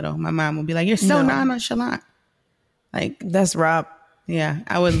I was little. My mom would be like, "You're so nonchalant." Like, that's Rob. Yeah,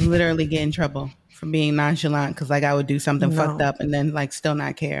 I would literally get in trouble for being nonchalant because like I would do something fucked up and then like still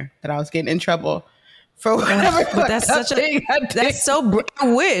not care that I was getting in trouble for whatever. But that's such a that's so.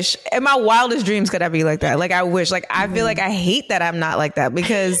 I wish in my wildest dreams could I be like that. Like I wish. Like I feel like I hate that I'm not like that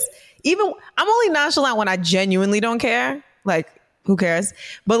because even I'm only nonchalant when I genuinely don't care. Like who cares?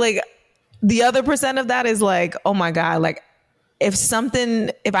 But like the other percent of that is like, oh my God, like if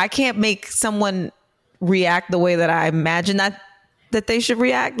I can't make someone react the way that I imagine that they should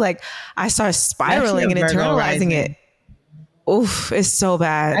react, like I start spiraling and internalizing it. Oof, it's so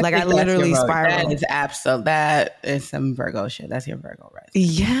bad. Like I literally spiral. That is some Virgo shit. That's your Virgo rising.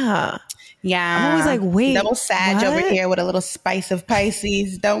 Yeah. Yeah. I'm always like, wait. Double Sag over here with a little spice of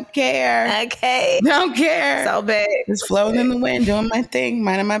Pisces. Don't care. Okay. Don't care. So bad. Just floating in the wind, doing my thing,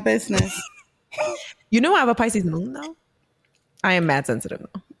 minding my business. You know I have a Pisces moon though? I am mad sensitive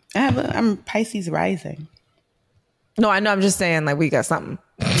though. I'm Pisces rising. No, I know. I'm just saying like we got something.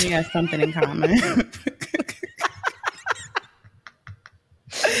 We got something in common.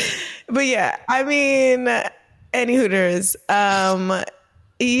 But yeah, I mean, any Hooters. I've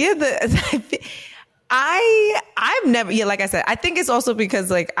never, like I said, I think it's also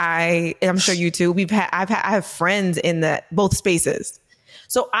because like I'm sure you too. I have friends in both spaces,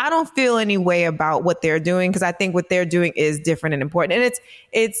 so I don't feel any way about what they're doing because I think what they're doing is different and important.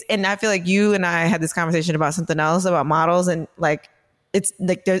 And and I feel like you and I had this conversation about something else about models and like it's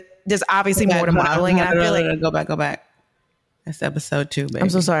like there's obviously more to modeling, and I feel like go back. That's episode 2, baby.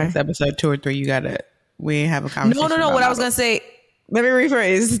 I'm so sorry. That's episode 2 or 3. We have a conversation. No. What I was gonna say. Let me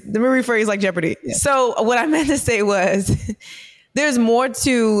rephrase like Jeopardy. Yeah. So what I meant to say was there's more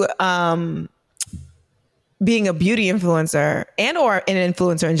to being a beauty influencer and or an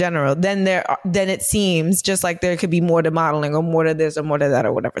influencer in general than it seems. Just like there could be more to modeling or more to this or more to that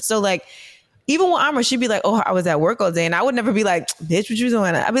or whatever. So like even with Amra, she'd be like, "Oh, I was at work all day," and I would never be like, "Bitch, what you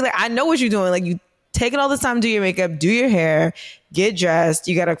doing?" I'd be like, "I know what you're doing. Like you taking all this time to do your makeup, do your hair, get dressed.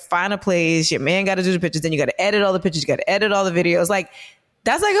 You got to find a place. Your man got to do the pictures. Then you got to edit all the pictures. You got to edit all the videos. Like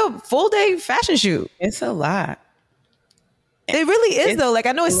that's like a full day fashion shoot. It's a lot. It really is though. Like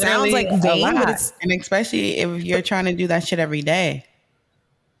I know it sounds like vain, but it's and especially if you're trying to do that shit every day.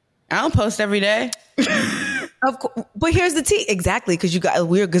 I don't post every day. Of course, but here's the tea. Exactly, because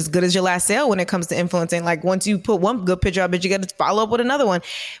we're as good as your last sale when it comes to influencing. Like once you put one good picture up, but you got to follow up with another one.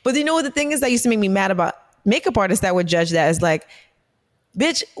 But you know what the thing is that used to make me mad about makeup artists that would judge that is like,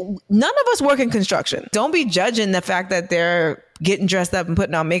 bitch, none of us work in construction. Don't be judging the fact that they're getting dressed up and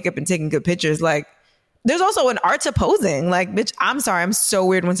putting on makeup and taking good pictures. Like there's also an art to posing. Like, bitch, I'm sorry. I'm so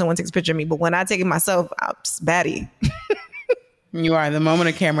weird when someone takes a picture of me, but when I take it myself, I'm baddie. You are. The moment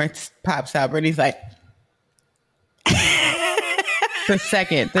a camera pops out, Brittany's like, the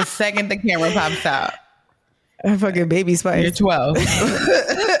second the camera pops out. I'm fucking baby spice. You're 12.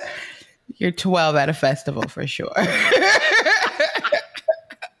 You're 12 at a festival for sure.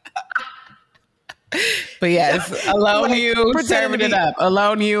 But yes, alone you serving it up.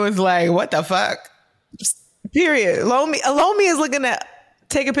 Alone you is like, what the fuck? Period. Alone me is looking at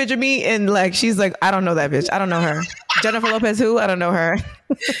take a picture of me and like she's like, I don't know that bitch. I don't know her. Jennifer Lopez who? I don't know her.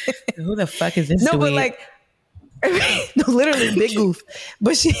 Who the fuck is this? No, but like no, literally big goof.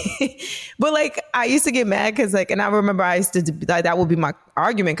 But like I used to get mad because like, and I remember I used to that would be my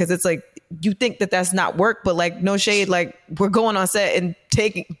argument because it's like you think that that's not work, but like no shade, like we're going on set and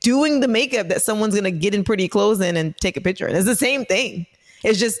doing the makeup that someone's gonna get in pretty clothes in and take a picture. And it's the same thing.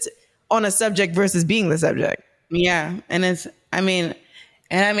 It's just on a subject versus being the subject. Yeah, and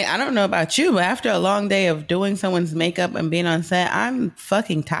And I mean, I don't know about you, but after a long day of doing someone's makeup and being on set, I'm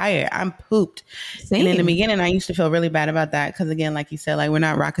fucking tired. I'm pooped. Same. And in the beginning, I used to feel really bad about that. Because again, like you said, like we're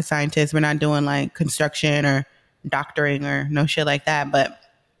not rocket scientists. We're not doing like construction or doctoring or no shit like that. But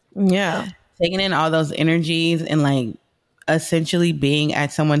yeah, taking in all those energies and like essentially being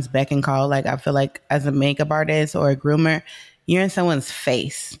at someone's beck and call. Like I feel like as a makeup artist or a groomer, you're in someone's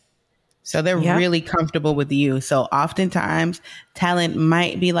face. So they're really comfortable with you. So oftentimes talent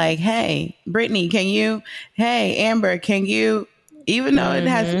might be like, hey, Brittany, can you? Hey, Amber, can you? Even though it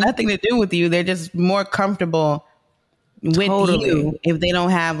has nothing to do with you, they're just more comfortable with you if they don't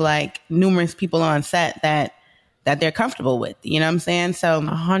have like numerous people on set that they're comfortable with. You know what I'm saying? So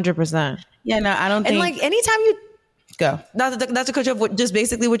 100%. Yeah, no, I don't think. And like anytime you go, not to cut you off, just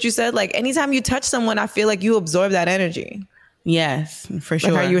basically what you said, like anytime you touch someone, I feel like you absorb that energy. Yes, for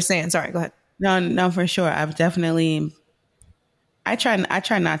sure. Like how you were saying. Sorry, go ahead. No, for sure. I've definitely. I try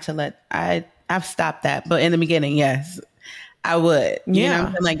not to let. I've stopped that, but in the beginning, yes, I would. You know what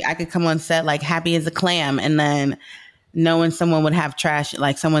I'm saying? Like I could come on set like happy as a clam, and then knowing someone would have trash,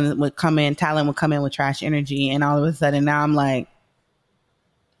 like someone would come in, talent would come in with trash energy, and all of a sudden now I'm like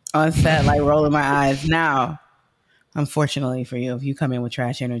on set, like rolling my eyes. Now, unfortunately for you, if you come in with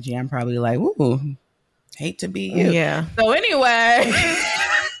trash energy, I'm probably like, ooh. Hate to be you. Yeah. So anyway,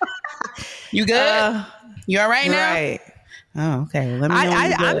 you good? You all right now? Right. Oh, okay. Let me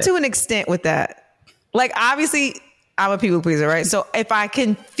know. I'm to an extent with that. Like, obviously, I'm a people pleaser, right? So if I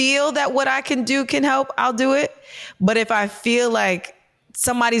can feel that what I can do can help, I'll do it. But if I feel like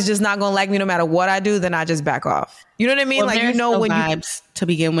somebody's just not going to like me no matter what I do, then I just back off. You know what I mean? Well, like, you know, no when vibes to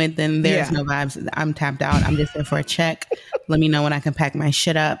begin with, then there's no vibes. I'm tapped out. I'm just there for a check. Let me know when I can pack my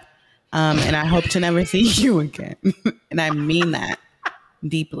shit up. And I hope to never see you again. And I mean that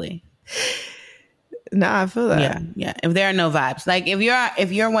deeply. Nah, I feel that. Yeah. If there are no vibes, like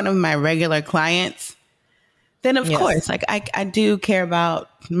if you're one of my regular clients, then of course, like I do care about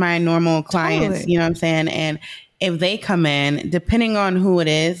my normal clients. Totally. You know what I'm saying? And if they come in, depending on who it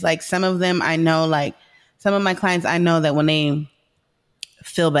is, like some of them I know, like some of my clients I know that when they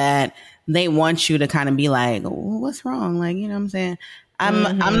feel bad, they want you to kind of be like, what's wrong? Like, you know what I'm saying?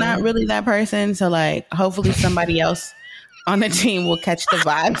 I'm not really that person. So like, hopefully somebody else on the team will catch the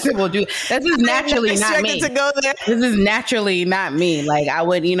vibes and will do. This is naturally not me. To go there. This is naturally not me. Like I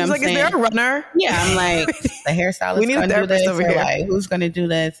would, you know what I'm saying? Is there a runner? Yeah. I'm like, the hairstylist going to do this. Over here. Like, who's going to do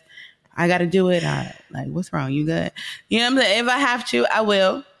this? I got to do it. Like, what's wrong? You good? You know what I'm saying? If I have to, I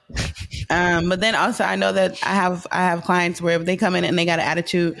will. But then also I know that I have clients where if they come in and they got an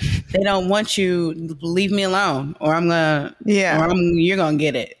attitude, they don't want you to leave me alone or you're going to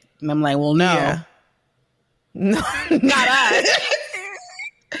get it. And I'm like, well, no. Yeah. No, not us.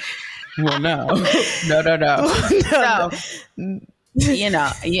 Well, no. So, you know,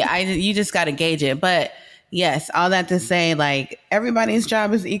 you just got to gauge it. But yes, all that to say, like, everybody's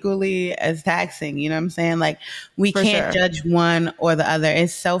job is equally as taxing. You know what I'm saying? Like, we can't judge one or the other.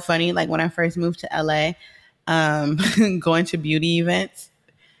 It's so funny. Like, when I first moved to LA, going to beauty events,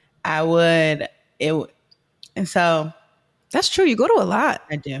 and so. That's true. You go to a lot.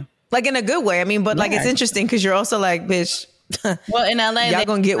 I do. Like, in a good way. I mean, but like, it's interesting because you're also like, bitch. Well, in LA,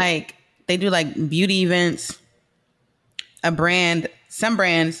 they do like beauty events. Some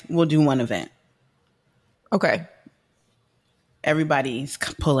brands will do one event. Okay. Everybody's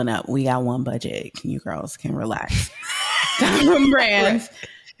pulling up. We got one budget. You girls can relax. Some brands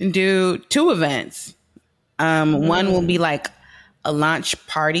do two events. One will be like a launch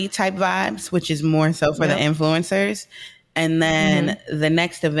party type vibes, which is more so for the influencers. And then the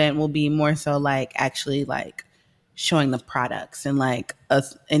next event will be more so like actually like showing the products and like a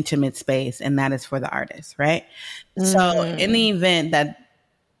intimate space. And that is for the artists, right? So in the event that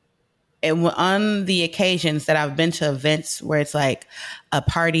on the occasions that I've been to events where it's like a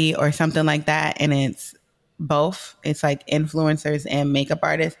party or something like that, and it's both, it's like influencers and makeup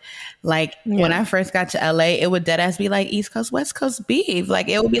artists. Like when I first got to LA, it would dead ass be like East Coast, West Coast beef. Like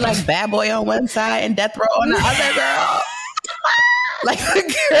it would be like Bad Boy on one side and Death Row on the other, girl. Like the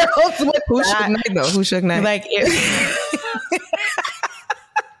girls with Who Suge Knight though? Who Suge Knight? Like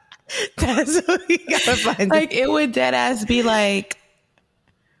that's what you gotta find. Like it would dead ass be like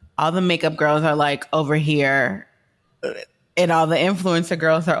all the makeup girls are like over here and all the influencer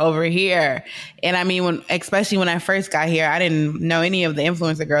girls are over here. And I mean, especially when I first got here, I didn't know any of the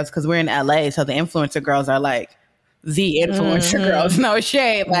influencer girls because we're in LA. So the influencer girls are like the influencer girls. No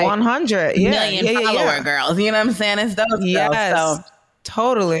shade. Like 100. Million follower girls. You know what I'm saying? It's those girls. So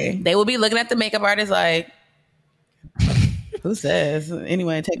totally. They will be looking at the makeup artist like, who says?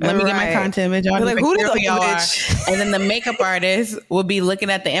 Anyway, let me get my content, bitch. Like, who does y'all are? And then the makeup artist will be looking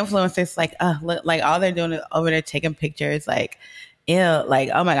at the influencers like, look, like all they're doing is over there taking pictures, like, ew, like,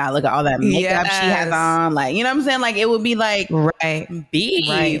 oh my God, look at all that makeup she has on. Like, you know what I'm saying? Like, it would be like, beef.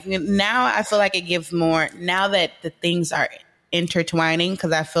 Right. Now I feel like it gives more, now that the things are intertwining,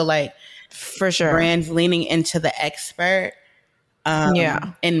 because I feel like for sure brands leaning into the expert,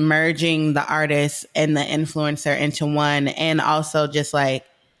 and merging the artist and the influencer into one, and also just like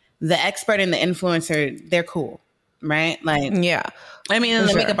the expert and the influencer, they're cool, right? Like, I mean,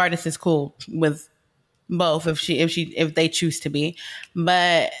 the makeup artist is cool with both if they choose to be,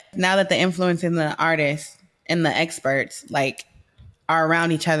 but now that the influencer and the artist and the experts like are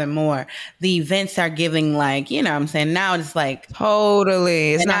around each other more, the events are giving, like, you know what I'm saying, now it's like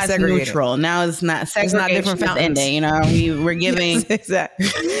totally, it's not segregated. Neutral now, it's not segregation, it's not different fountains. You know, we're giving yes, exactly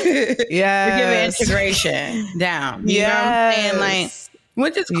we're giving integration down, you know what I'm saying, like,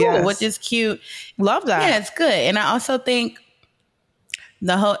 which is cool, which is cute, love that. Yeah, it's good. And I also think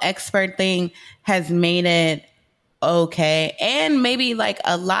the whole expert thing has made it okay, and maybe like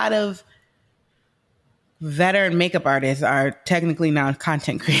a lot of veteran makeup artists are technically now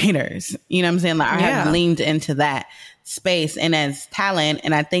content creators. You know what I'm saying? Like, I have leaned into that space and as talent.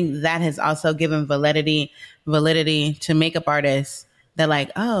 And I think that has also given validity to makeup artists that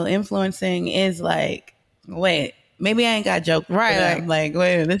like, oh, influencing is like, wait, maybe I ain't got joke. Right. Like,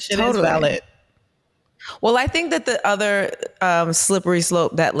 wait, this shit is valid. Well, I think that the other slippery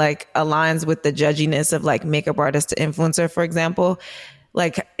slope that like aligns with the judginess of like makeup artist to influencer, for example,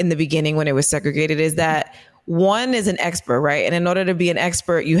 like in the beginning when it was segregated, is that one is an expert, right? And in order to be an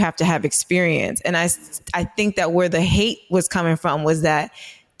expert, you have to have experience. And I think that where the hate was coming from was that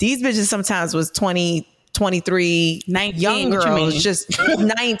these bitches sometimes was 20, 23, 19, young girls, just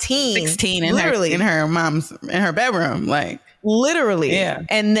 19, 16 in her bedroom, like literally. Yeah.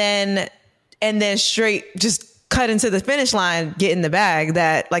 And then straight just cut into the finish line, get in the bag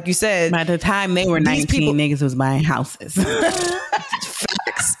that, like you said, by the time they were 19, niggas was buying houses.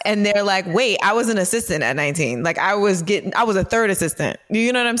 Facts. And they're like, wait, I was an assistant at 19. Like I was a third assistant.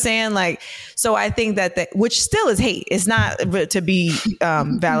 You know what I'm saying? Like, so I think that which still is hate. It's not to be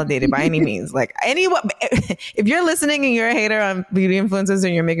validated by any means. Like anyone, if you're listening and you're a hater on beauty influencers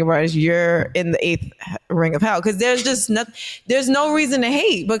and you're makeup artists, you're in the 8th ring of hell. Cause there's no reason to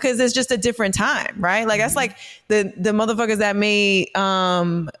hate because it's just a different time, right? Like that's like the motherfuckers that made,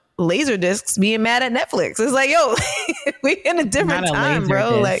 laser discs being mad at Netflix. It's like, yo, we in a different time,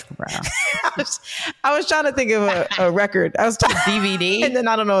 bro. Like, bro. I was trying to think of a record. I was trying DVD, and then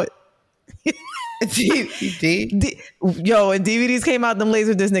I don't know. DVD. Yo, when DVDs came out, them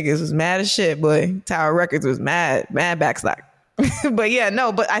laser disc niggas was mad as shit. Boy, Tower Records was mad backstock. But yeah,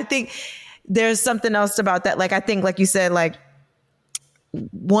 no. But I think there's something else about that. Like I think, like you said, like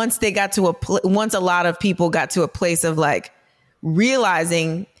once they got to once a lot of people got to a place of like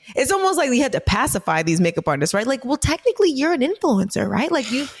realizing. It's almost like we had to pacify these makeup artists, right? Like, well, technically you're an influencer, right? Like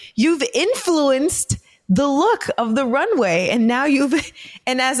you've influenced the look of the runway and now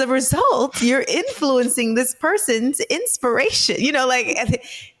and as a result, you're influencing this person's inspiration, you know, like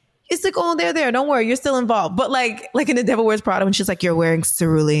it's like, oh, they're there. Don't worry. You're still involved. But like in The Devil Wears Prada when she's like, you're wearing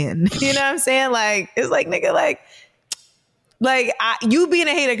cerulean, you know what I'm saying? Like, it's like, nigga, like you being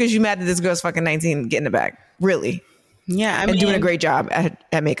a hater because you mad that this girl's fucking 19 getting the bag. Really? Yeah, I mean, doing a great job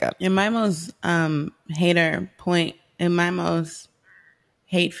at makeup. In my most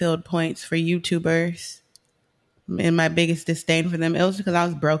hate-filled points for YouTubers, and my biggest disdain for them, it was because I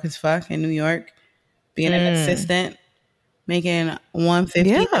was broke as fuck in New York, being an assistant, making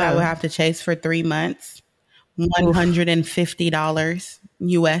 $150 that I would have to chase for 3 months, $150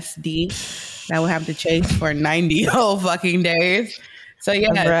 USD that I would have to chase for 90 whole fucking days. So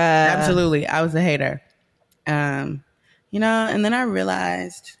yeah, absolutely, I was a hater. You know, and then I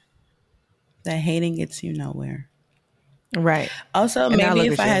realized that hating gets you nowhere. Right. Also, and maybe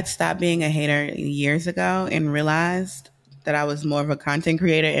if I had stopped being a hater years ago and realized that I was more of a content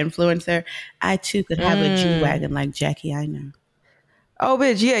creator, influencer, I too could have a G-Wagon like Jackie I know. Oh,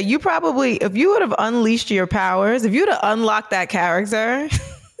 bitch, yeah. You probably, if you would have unleashed your powers, if you would have unlocked that character,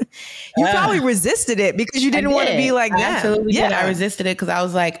 you probably resisted it because you didn't want to be like that. Absolutely did. I resisted it because I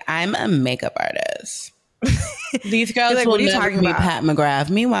was like, I'm a makeup artist. These girls like, will never be Pat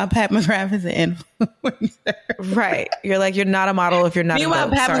McGrath. Meanwhile, Pat McGrath is an influencer. Right. You're like, you're not a model if you're not Meanwhile,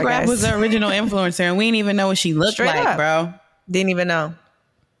 Pat McGrath was the original influencer and we didn't even know what she looked like, bro. Didn't even know.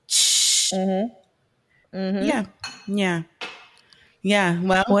 Mm-hmm. Mm-hmm. Yeah.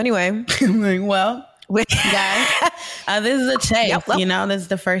 Well, anyway. Guys, this is a chase. Yep. You know, this is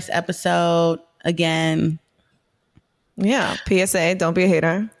the first episode again. Yeah. PSA, don't be a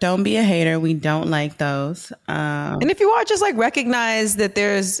hater. Don't be a hater. We don't like those. And if you are, just like recognize that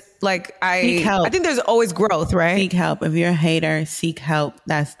there's like, seek help. I think there's always growth, right? Seek help. If you're a hater, seek help.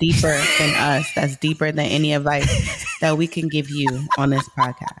 That's deeper than us. That's deeper than any advice that we can give you on this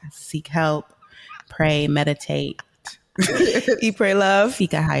podcast. Seek help, pray, meditate. Eat, pray, love.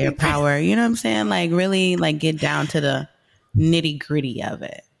 Seek a higher power. You know what I'm saying? Like really like get down to the nitty gritty of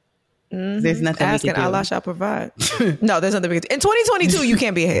it. Mm-hmm. There's nothing Ask we can and do. Allah shall provide. No, there's nothing we can do. In 2022, you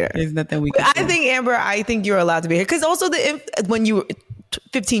can't be a hater. There's nothing we can do. I think, Amber, I think you're allowed to be a hater. Because also when you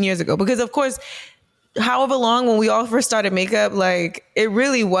 15 years ago, because of course, however long when we all first started makeup, like it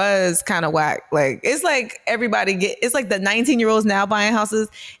really was kind of whack. Like it's like it's like the 19-year-olds now buying houses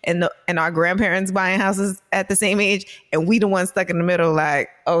and our grandparents buying houses at the same age. And we the ones stuck in the middle like,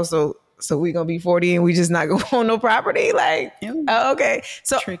 oh, so we gonna be 40 and we just not gonna own no property? Like, oh, okay.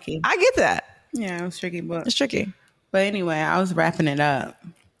 So tricky. I get that. Yeah, it was tricky, but it's tricky. But anyway, I was wrapping it up.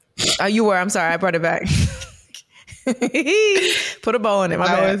 Oh, you were. I'm sorry. I brought it back. Put a bow on it. My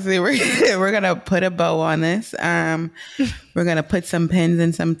bad. We're gonna put a bow on this. We're gonna put some pins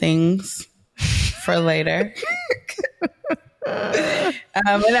in some things for later. But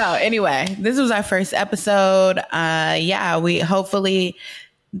no, anyway, this was our first episode. Yeah, we hopefully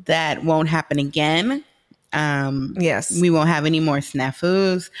that won't happen again. Yes, we won't have any more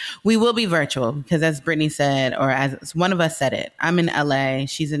snafus. We will be virtual because, as Brittany said, or as one of us said it, I'm in LA,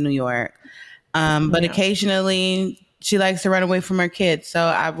 she's in New York. But occasionally she likes to run away from her kids, so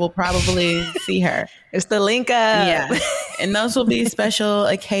I will probably see her. It's the link up. Yeah, and those will be special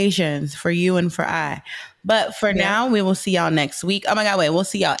occasions for you and for I. But for now, we will see y'all next week. Oh my God, wait, we'll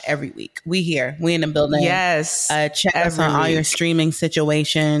see y'all every week. We here. We in the building. Yes. Check us on all your streaming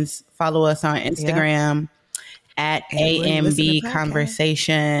situations. Follow us on Instagram at AMB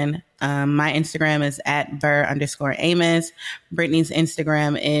Conversation. My Instagram is at Burr_Amos. Brittany's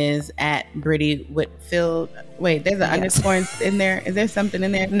Instagram is at Britty Whitfield. Wait, there's an underscore in there. Is there something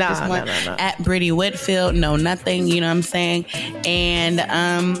in there? No. At Britty Whitfield. No, nothing. You know what I'm saying? And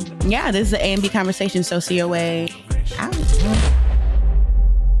yeah, this is the AMB Conversation. So see your way out.